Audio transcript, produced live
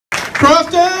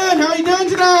Crofton, how are you doing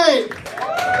tonight?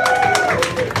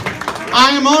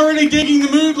 I am already digging the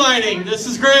mood lighting. This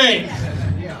is great.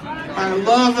 I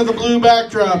love the blue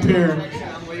backdrop here.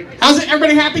 How's it?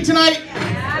 Everybody happy tonight?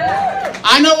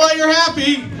 I know why you're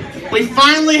happy. We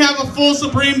finally have a full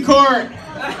Supreme Court.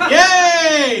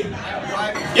 Yay!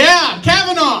 Yeah,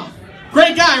 Kavanaugh.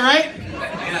 Great guy, right?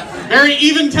 Very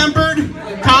even-tempered,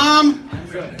 calm,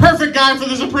 perfect guy for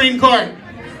the Supreme Court.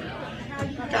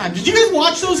 God, did you guys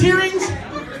watch those hearings?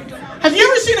 Have you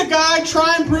ever seen a guy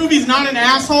try and prove he's not an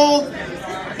asshole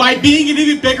by being an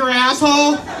even bigger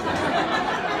asshole?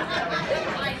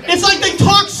 It's like they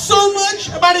talk so much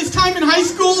about his time in high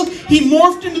school, he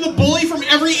morphed into the bully from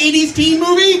every 80s teen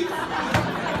movie.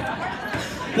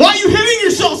 Why are you hitting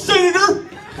yourself, Senator?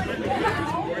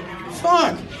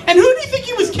 Fuck. And who do you think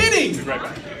he was kidding?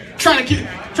 Trying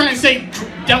to say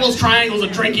Devil's Triangle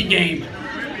is a drinking game.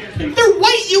 They're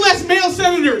white U.S. male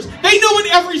senators. They know what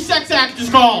every sex act is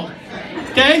called.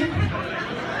 Okay?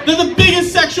 They're the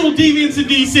biggest sexual deviants in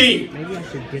D.C. Maybe I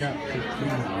should get up.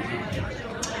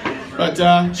 But,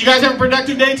 did you guys have a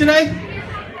productive day today?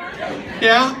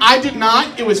 Yeah, I did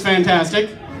not. It was fantastic.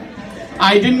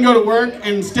 I didn't go to work.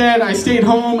 Instead, I stayed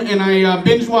home and I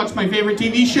binge watched my favorite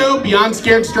TV show, Beyond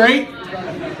Scared Straight.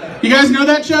 You guys know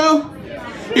that show?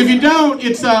 If you don't,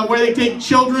 it's where they take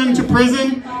children to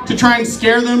prison to try and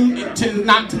scare them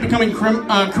not to becoming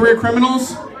career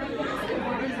criminals.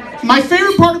 My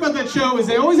favorite part about that show is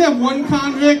they always have one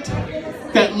convict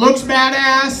that looks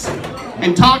badass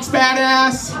and talks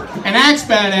badass and acts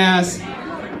badass,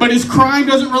 but his crime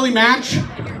doesn't really match.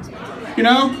 You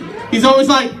know? He's always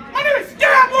like, "My name is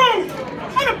Stabwound!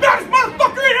 I'm the baddest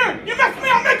motherfucker in here! You mess with me,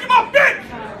 I'll make you my bitch!"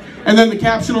 And then the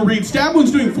caption will read,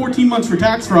 "Stabwound's doing 14 months for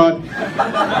tax fraud."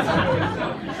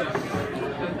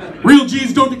 Real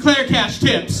G's don't declare cash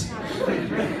tips.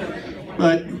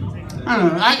 But, I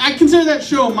don't know, I consider that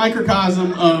show a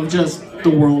microcosm of just the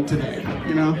world today,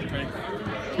 you know?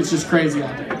 It's just crazy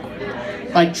out there.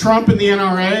 Like Trump and the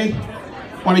NRA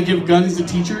want to give guns to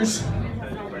teachers.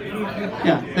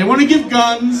 Yeah, they want to give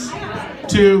guns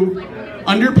to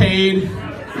underpaid,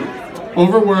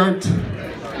 overworked,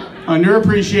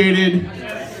 underappreciated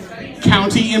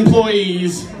county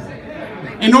employees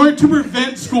in order to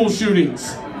prevent school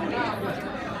shootings.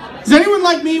 Is anyone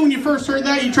like me, when you first heard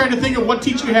that, you tried to think of what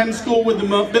teacher you had in school would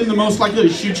have been the most likely to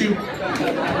shoot you?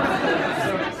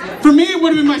 For me, it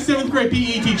would have been my 7th grade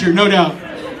PE teacher, no doubt.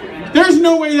 There's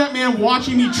no way that man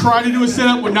watching me try to do a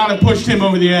sit-up would not have pushed him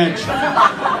over the edge.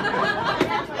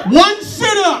 One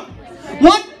sit-up!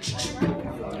 One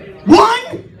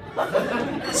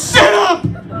sit-up!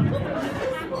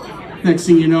 Next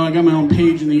thing you know, I got my own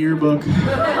page in the yearbook.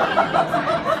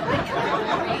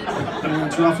 Yeah,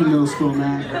 it's rough in middle school,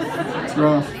 man. It's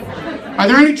rough. Are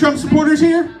there any Trump supporters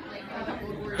here?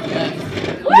 Yeah,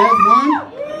 one?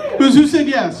 Who said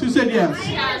yes? Who said yes?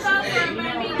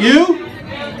 You?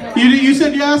 You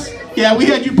said yes? Yeah, we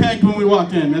had you pegged when we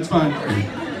walked in. That's fine.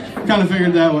 Kind of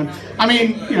figured that one. I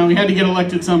mean, you know, we had to get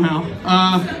elected somehow.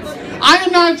 I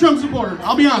am not a Trump supporter.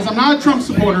 I'll be honest, I'm not a Trump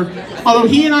supporter. Although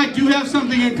he and I do have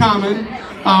something in common.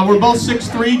 We're both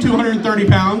 6'3", 230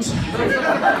 pounds.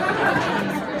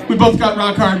 We both got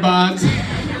rock hard bods.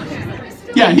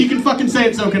 Yeah, he can fucking say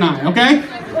it, so can I, okay?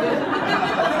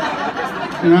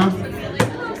 You know?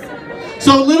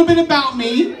 So a little bit about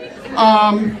me.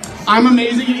 I'm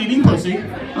amazing at eating pussy.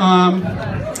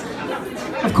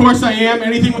 Of course I am.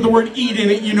 Anything with the word eat in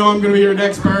it, you know I'm going to be an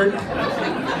expert.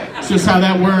 It's just how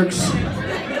that works.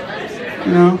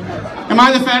 You know? Am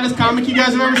I the fattest comic you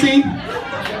guys have ever seen?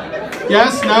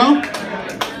 Yes? No?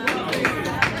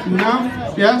 No?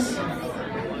 Yes?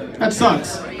 That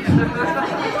sucks.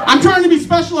 I'm trying to be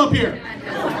special up here.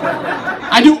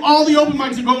 I do all the open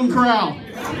mics at Golden Corral.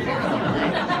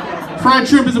 Fried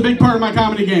shrimp is a big part of my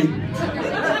comedy game.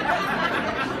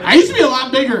 I used to be a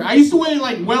lot bigger. I used to weigh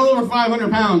like well over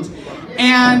 500 pounds.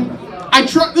 And I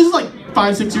tried, this is like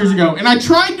 5-6 years ago, and I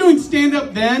tried doing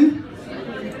stand-up then,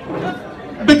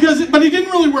 but it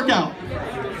didn't really work out.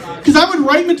 Because I would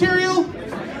write material,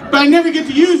 but I'd never get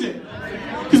to use it.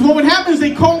 Because what would happen is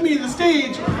they called me to the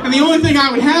stage, and the only thing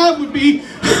I would have would be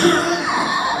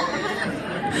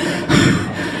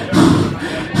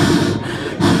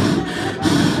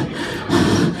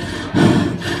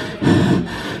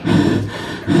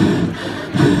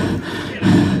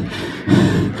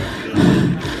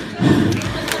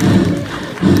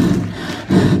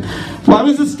why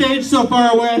was the stage so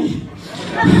far away?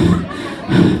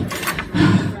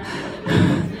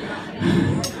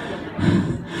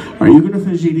 Are you going to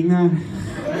finish eating that?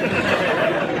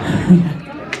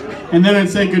 And then I'd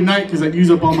say goodnight because I'd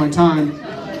use up all my time.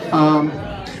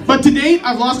 But to date,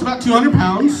 I've lost about 200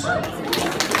 pounds.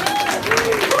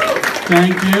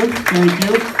 Thank you, thank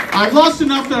you. I've lost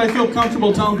enough that I feel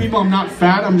comfortable telling people I'm not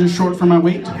fat, I'm just short for my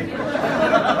weight.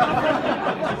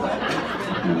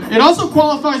 It also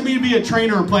qualifies me to be a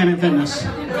trainer at Planet Fitness.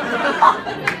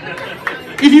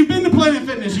 If you've been to Planet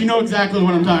Fitness, you know exactly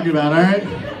what I'm talking about, all right?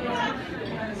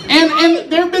 And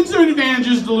there have been some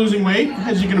advantages to losing weight,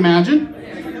 as you can imagine.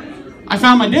 I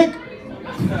found my dick.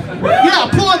 Yeah,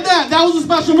 applaud that. That was a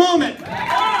special moment.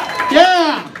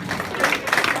 Yeah.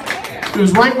 It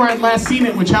was right where I'd last seen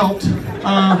it, which helped.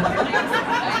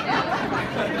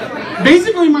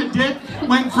 Basically, my dick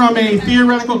went from a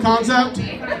theoretical concept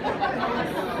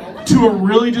to a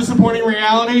really disappointing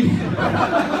reality.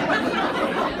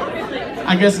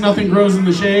 I guess nothing grows in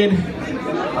the shade.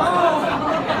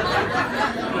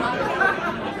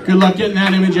 Good luck getting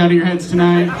that image out of your heads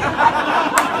tonight.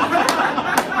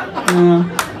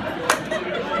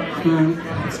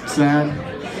 It's sad.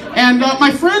 And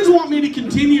my friends want me to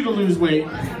continue to lose weight.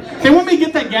 They want me to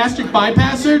get that gastric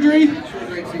bypass surgery,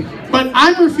 but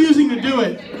I'm refusing to do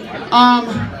it.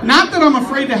 Not that I'm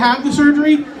afraid to have the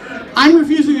surgery, I'm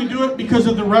refusing to do it because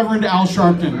of the Reverend Al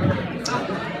Sharpton.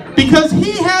 Because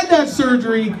he had that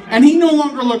surgery and he no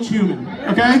longer looks human,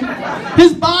 okay?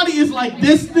 His body is like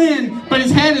this thin, but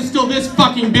his head is still this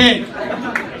fucking big.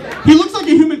 He looks like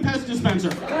a human pest dispenser.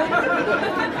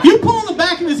 You pull on the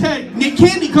back of his head,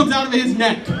 candy comes out of his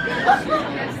neck.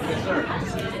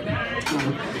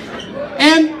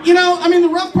 And, you know, I mean, the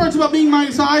rough parts about being my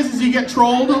size is you get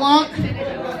trolled a lot.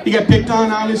 You get picked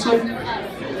on, obviously.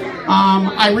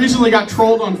 I recently got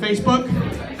trolled on Facebook.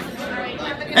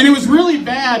 And it was really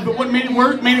bad, but what made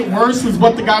it worse was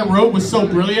what the guy wrote was so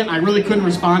brilliant, I really couldn't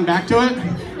respond back to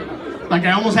it. Like,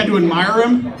 I almost had to admire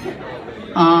him.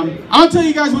 I'll tell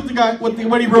you guys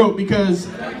what he wrote, because,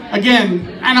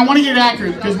 again, and I want to get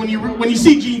accurate, because when you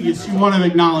see genius, you want to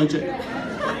acknowledge it.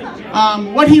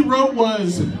 What he wrote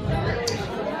was,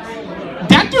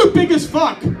 "That dude big as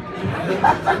fuck."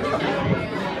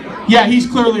 Yeah, he's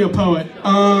clearly a poet.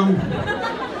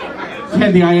 He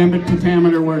had the iambic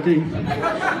pentameter working.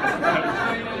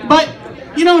 But,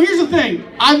 you know, here's the thing.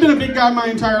 I've been a big guy my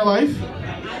entire life.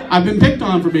 I've been picked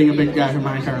on for being a big guy for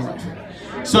my entire life.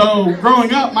 So,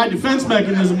 growing up, my defense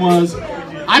mechanism was,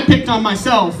 I picked on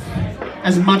myself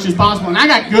as much as possible, and I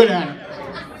got good at it.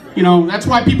 You know, that's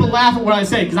why people laugh at what I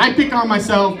say, because I pick on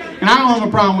myself, and I don't have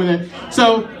a problem with it.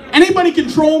 So, anybody can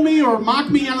troll me or mock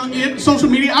me on social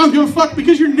media, I don't give a fuck,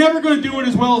 because you're never going to do it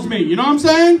as well as me. You know what I'm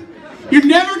saying? You're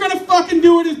never going to fucking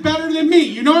do it as better than me.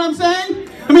 You know what I'm saying?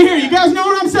 Let me hear you guys know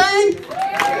what I'm saying?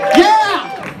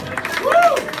 Yeah!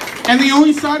 Woo! And the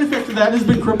only side effect of that has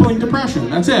been crippling depression.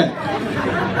 That's it.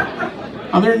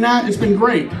 Other than that, it's been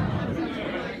great.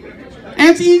 And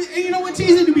it's easy, you know, it's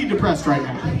easy to be depressed right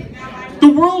now. The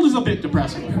world is a bit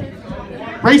depressing.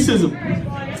 Racism.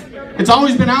 It's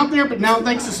always been out there, but now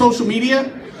thanks to social media,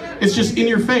 it's just in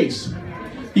your face.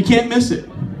 You can't miss it.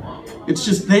 It's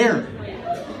just there.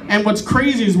 And what's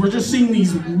crazy is we're just seeing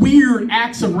these weird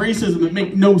acts of racism that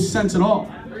make no sense at all.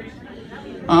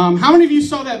 How many of you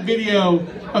saw that video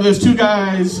of those two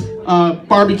guys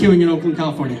barbecuing in Oakland,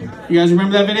 California? You guys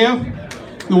remember that video?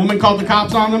 The woman called the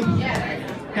cops on them?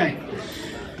 Yeah. Okay.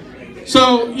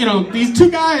 So, you know, these two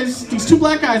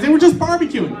black guys, they were just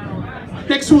barbecuing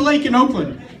next to a lake in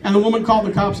Oakland, and the woman called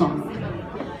the cops on them.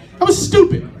 That was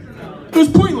stupid. It was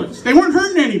pointless. They weren't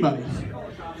hurting anybody.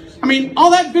 I mean, all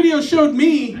that video showed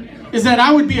me is that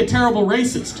I would be a terrible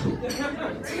racist.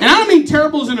 And I don't mean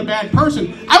terrible as in a bad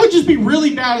person. I would just be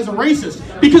really bad as a racist,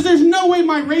 because there's no way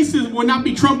my racism would not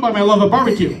be trumped by my love of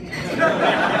barbecue.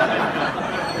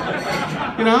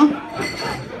 You know?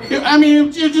 I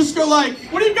mean, you just go like,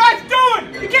 what are you guys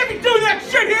doing? You can't be doing that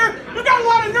shit here. You got a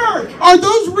lot of nerve. Are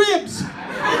those ribs?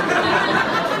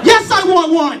 Yes, I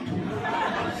want one.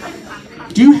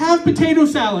 Do you have potato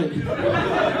salad?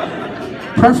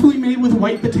 Preferably made with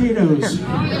white potatoes.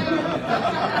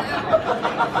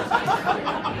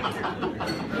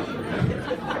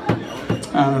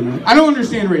 I don't know. I don't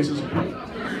understand racism.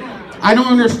 I don't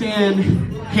understand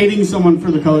hating someone for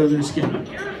the color of their skin.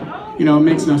 You know, it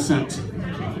makes no sense.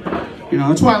 You know,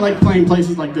 that's why I like playing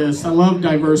places like this. I love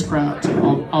diverse crowds,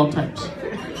 all types.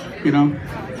 You know,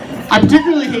 I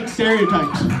particularly hate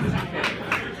stereotypes.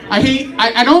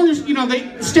 I don't understand, you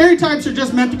know, stereotypes are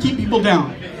just meant to keep people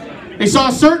down. They saw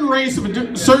a certain race of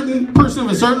a certain person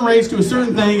of a certain race to a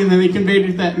certain thing, and then they conveyed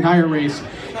it to that entire race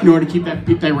in order to keep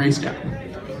that race down.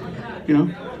 You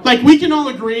know, like we can all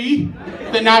agree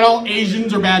that not all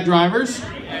Asians are bad drivers,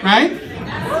 right?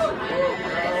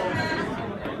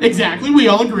 Exactly, we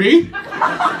all agree.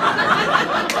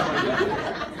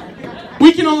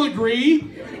 We can all agree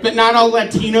that not all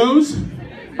Latinos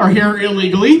are here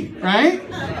illegally, right?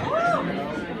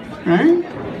 Right?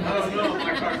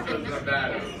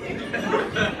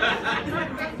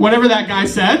 Whatever that guy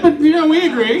said, but you know, we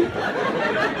agree.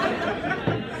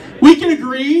 We can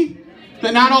agree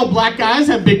that not all black guys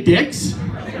have big dicks.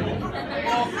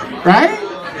 Right?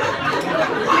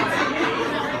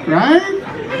 Right?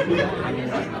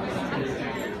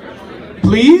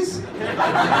 Please?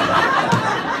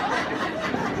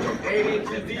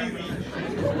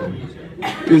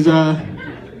 Is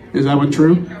that one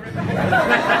true?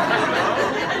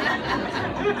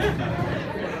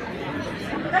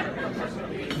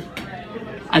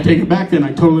 I take it back then.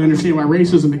 I totally understand why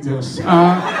racism exists.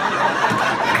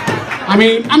 I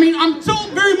mean, I'm so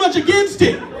very much against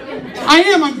it. I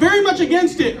am. I'm very much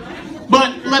against it.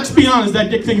 But let's be honest,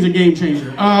 that dick thing's a game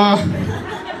changer.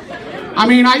 I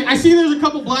mean, I see there's a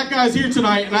couple black guys here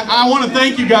tonight, and I want to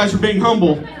thank you guys for being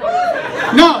humble.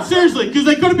 No, seriously, because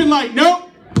they could have been like, nope.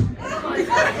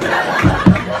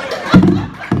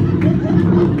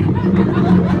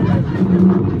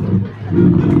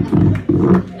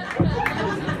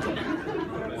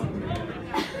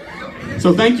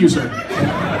 So thank you, sir.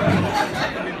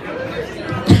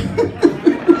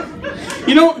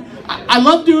 You know, I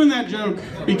love doing that joke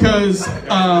because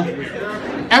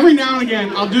every now and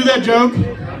again I'll do that joke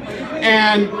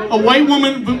and a white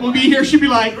woman will be here, she'll be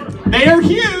like, they are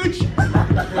huge.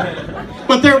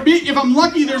 But there'll be, if I'm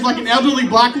lucky, there's like an elderly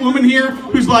black woman here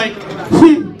who's like,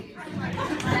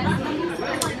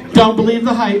 don't believe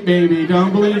the hype, baby,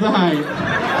 don't believe the hype.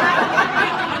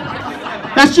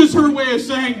 That's just her way of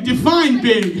saying, define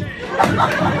big.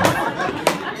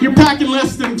 You're packing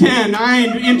less than 10, I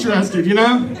ain't interested, you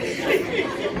know?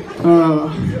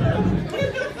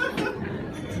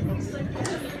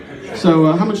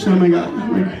 So how much time I got?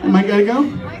 Am I gonna go?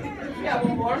 Yeah,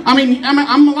 one more. I mean,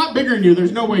 I'm a lot bigger than you.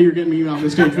 There's no way you're getting me off the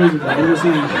stage physically. I'm just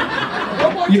saying.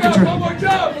 You can try. One more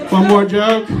joke. One more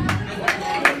joke.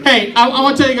 Hey, I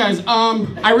want to tell you guys,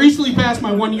 I recently passed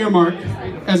my 1-year mark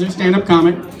as a stand-up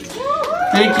comic.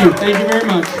 Thank you very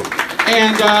much.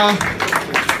 And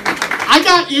I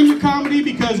got into comedy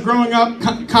because growing up,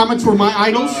 comics were my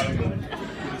idols.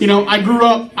 You know, I grew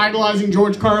up idolizing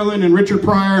George Carlin and Richard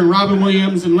Pryor and Robin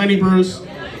Williams and Lenny Bruce.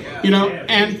 You know,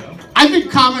 and I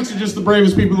think comics are just the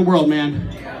bravest people in the world, man.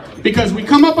 Because we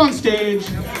come up on stage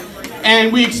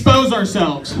and we expose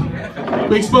ourselves.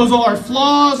 We expose all our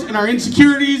flaws and our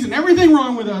insecurities and everything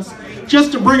wrong with us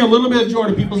just to bring a little bit of joy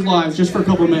to people's lives just for a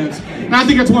couple of minutes. And I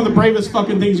think that's one of the bravest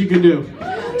fucking things you can do.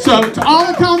 So to all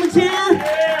the comics here,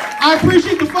 I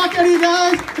appreciate the fuck out of you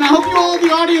guys, and I hope you all in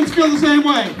the audience feel the same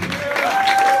way.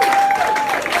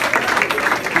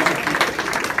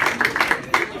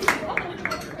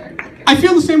 I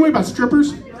feel the same way about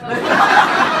strippers. But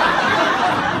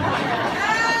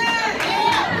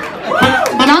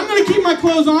I'm going to keep my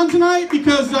clothes on tonight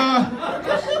because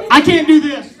I can't do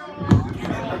this.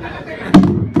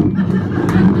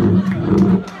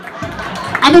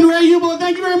 I've been Ray Hubel.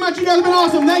 Thank you very much. You guys have been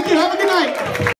awesome. Thank you. Have a good night.